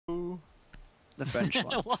The French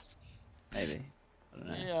ones. What? Maybe. I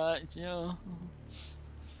don't know.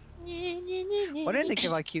 Yeah. Why don't they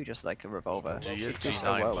give IQ just like a revolver?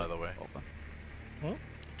 GSG-9, by the way. Revolver. Huh?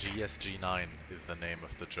 GSG-9 is the name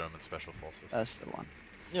of the German Special Forces. That's the one.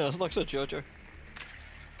 Yeah, it's like I said, Jojo.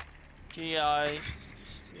 GI.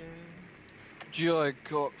 GI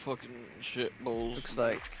cock fucking shit balls.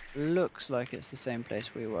 Looks like it's the same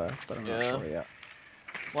place we were, but I'm not sure yet.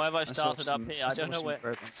 Why have I saw started up some- here? I saw don't know some where.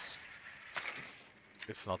 progress.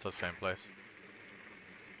 It's not the same place.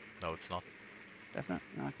 No, it's not. Definitely.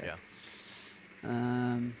 Okay. Yeah.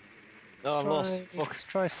 Oh, I'm lost. Let's Fuck.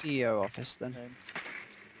 try CEO office then. 10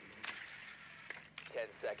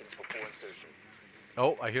 seconds before insertion.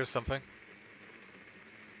 Oh, I hear something.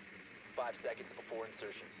 5 seconds before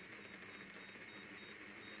insertion.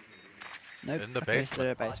 Nope. In the okay, so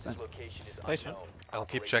they're basement. basement. Location is Basement. unknown. I'll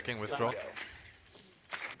keep Operation checking with drone. go.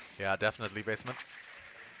 Yeah, definitely basement.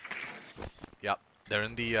 Yeah, they're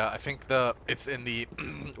in the, I think it's in the,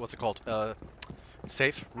 what's it called?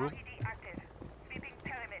 Safe room?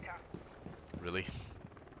 Really?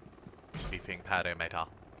 Sleeping perimeter.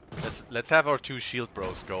 Let's have our two shield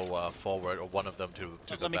bros go forward, or one of them to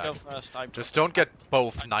the Let me back. go first. Just don't get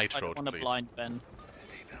both I nitroed, don't want to please. blind Ben.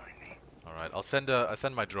 All right, I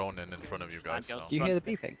send my drone in front of you guys. Fine, So. Do you hear the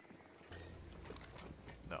beeping?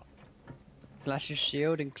 No. Flash's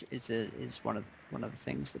shield is one of the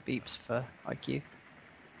things that beeps for IQ.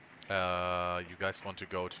 You guys want to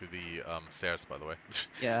go to the stairs, by the way.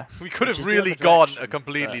 Yeah. We could Which have is the really other gone direction, a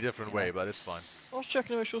completely but, different you way, know. but it's fine. I was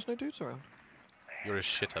checking to make sure there's no dudes around. You're a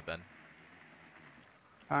shitter, Ben.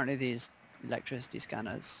 Apparently these electricity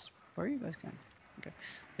scanners... Where are you guys going? Okay.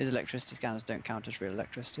 These electricity scanners don't count as real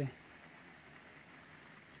electricity.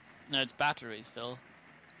 No, it's batteries, Phil.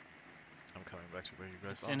 I'm coming back to where you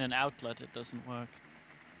guys It's are. in an outlet. It doesn't work.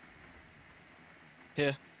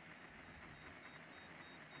 Here.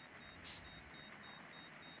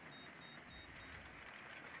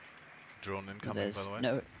 Drone incoming, There's by the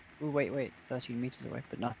way. no... Oh, wait, 13 meters away,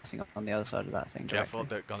 but nothing on the other side of that thing Careful,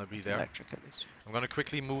 directly. they're gonna be It's there. electric at least. I'm gonna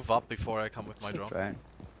quickly move up before I come with It's my a drone. drone.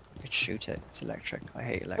 You could shoot it. It's electric. I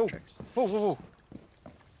hate electrics. Whoa, whoa, whoa.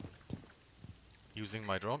 Using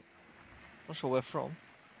my drone. Not sure where from.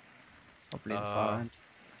 Probably the far end.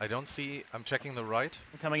 I don't see. I'm checking the right.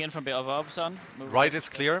 We're coming in from the other son. Move Right is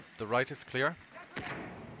clear. The right is clear.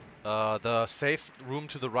 The safe room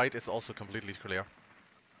to the right is also completely clear.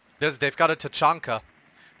 They've got a Tachanka.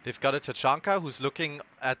 They've got a Tachanka who's looking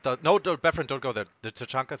at the... No, Befren, don't go there. The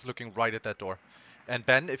Tachanka's looking right at that door. And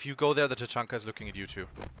Ben, if you go there, the Tachanka is looking at you too.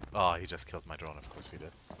 Oh, he just killed my drone. Of course he did.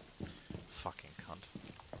 Fucking cunt.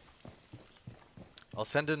 I'll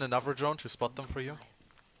send in another drone to spot them for you.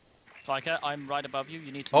 Klyka, I'm right above you.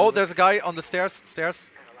 You need to. Oh, move. there's a guy on the stairs.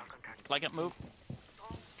 Klyka, move.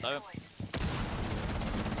 So,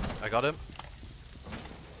 I got him.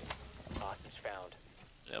 Hostage found.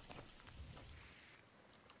 yep.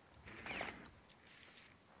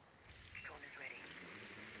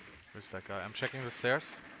 Where's that guy? I'm checking the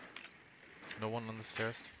stairs. No one on the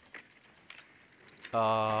stairs.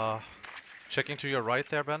 Checking to your right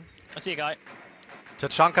there, Ben. I see a guy.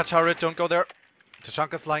 Tachanka turret, don't go there.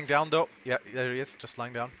 Tachanka's lying down though. Yeah, there he is, just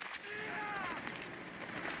lying down.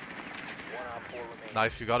 1 op 4 remaining.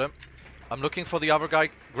 Nice, you got him. I'm looking for the other guy.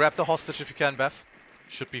 Grab the hostage if you can, Beth.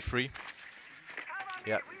 Should be free.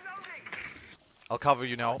 Yeah. I'll cover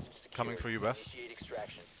you now. Coming for you, Beth. Initiate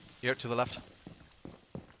extraction. Here, to the left.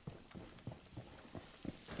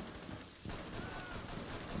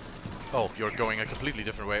 Oh, you're going a completely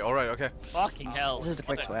different way. Alright, okay. Fucking hell. This is the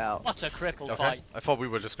What quick a- way out. What a cripple Okay. fight. I thought we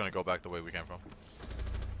were just gonna go back the way we came from.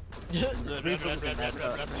 Yeah. There's in there,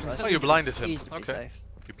 but Oh, you blinded him. easily Okay. safe.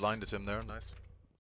 You blinded him there, nice.